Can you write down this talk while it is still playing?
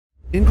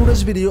In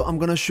today's video, I'm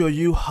gonna show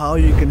you how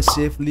you can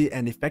safely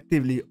and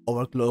effectively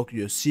overclock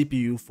your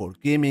CPU for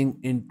gaming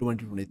in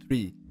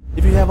 2023.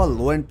 If you have a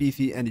low-end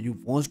PC and you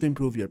want to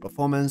improve your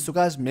performance, so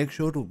guys, make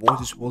sure to watch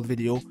this whole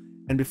video.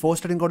 And before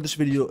starting out this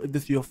video, if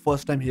this is your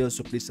first time here,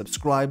 so please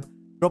subscribe,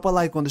 drop a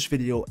like on this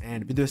video,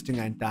 and without wasting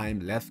any time,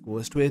 let's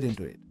go straight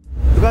into it.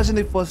 So guys, in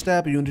the first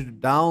step, you need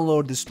to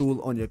download this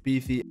tool on your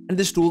PC, and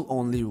this tool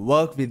only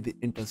works with the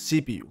Intel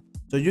CPU.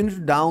 So you need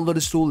to download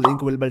this tool,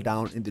 link available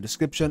down in the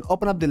description.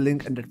 Open up the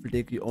link and that will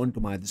take you on to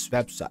this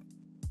website.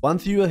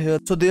 Once you are here,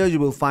 so there you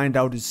will find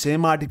out the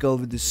same article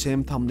with the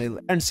same thumbnail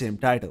and same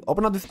title.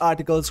 Open up this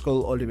article,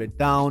 scroll all the way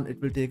down.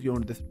 It will take you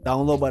on this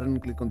download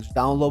button. Click on this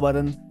download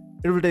button.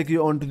 It will take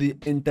you on to the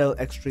Intel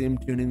Extreme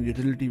Tuning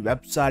Utility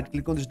website.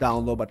 Click on this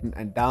download button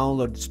and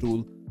download this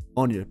tool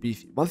on your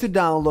PC. Once you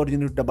download, you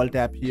need to double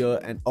tap here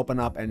and open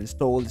up and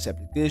install this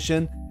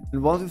application.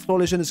 And once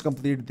installation is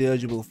complete, there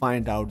you will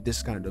find out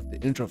this kind of the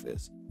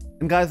interface.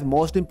 And guys,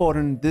 most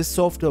important, this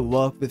software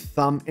works with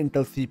some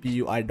Intel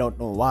CPU. I don't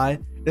know why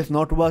it's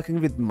not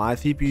working with my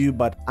CPU,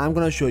 but I'm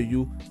gonna show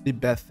you the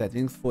best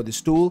settings for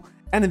this tool.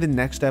 And in the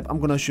next step, I'm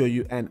gonna show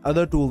you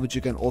another tool which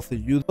you can also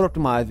use for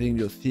optimizing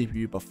your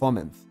CPU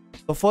performance.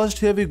 So first,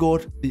 here we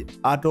got the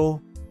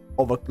auto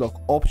overclock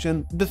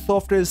option. The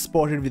software is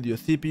supported with your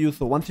CPU,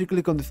 so once you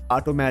click on this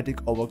automatic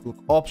overclock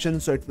option,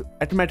 so it will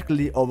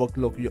automatically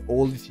overclock your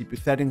all the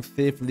CPU settings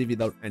safely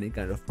without any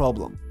kind of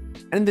problem.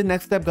 And in the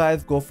next step,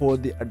 guys, go for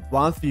the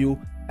advanced view,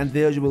 and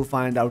there you will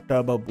find out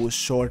turbo boost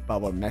short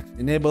power max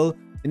enable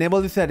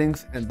the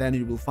settings, and then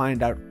you will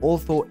find out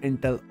also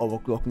Intel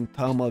overclocking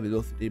thermal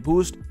velocity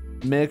boost.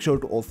 Make sure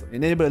to also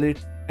enable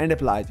it and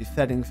apply the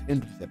settings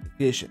into this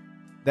application.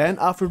 Then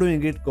after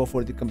doing it, go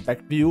for the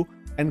compact view,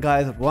 and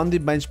guys, run the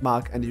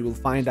benchmark and you will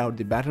find out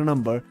the battle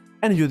number,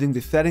 and using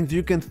the settings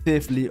you can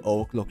safely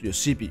overclock your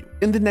CPU.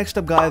 In the next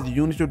step, guys,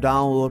 you need to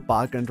download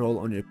Power Control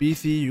on your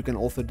PC. You can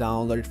also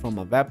download it from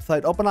my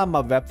website. Open up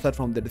my website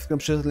from the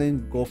description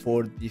link, go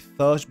for the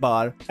search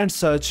bar and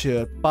search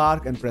here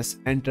Park and press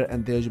enter,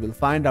 and there you will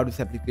find out this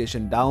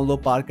application,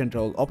 download Power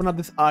Control. Open up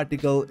this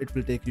article, it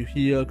will take you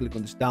here. Click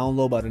on this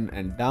download button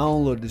and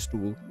download this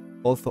tool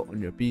also on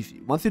your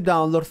PC. Once you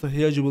download, so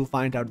here you will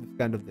find out this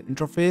kind of the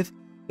interface.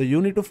 So you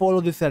need to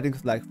follow the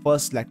settings, like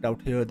first select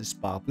out here this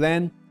power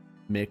plan,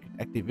 make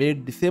it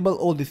activate, disable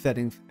all the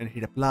settings and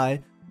hit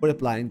apply for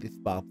applying this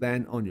power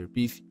plan on your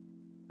PC.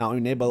 Now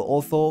enable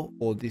also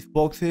all these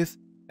boxes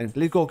and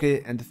click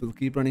OK, and this will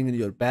keep running in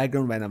your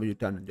background whenever you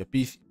turn on your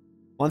PC.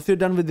 Once you're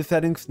done with the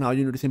settings, now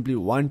you need to simply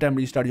one time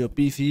restart your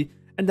PC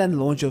and then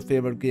launch your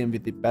favorite game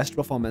with the best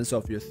performance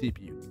of your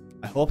CPU.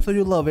 I hope so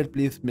you love it.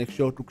 Please make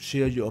sure to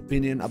share your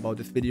opinion about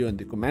this video in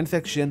the comment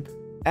section.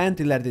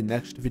 Until at the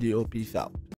next video, peace out.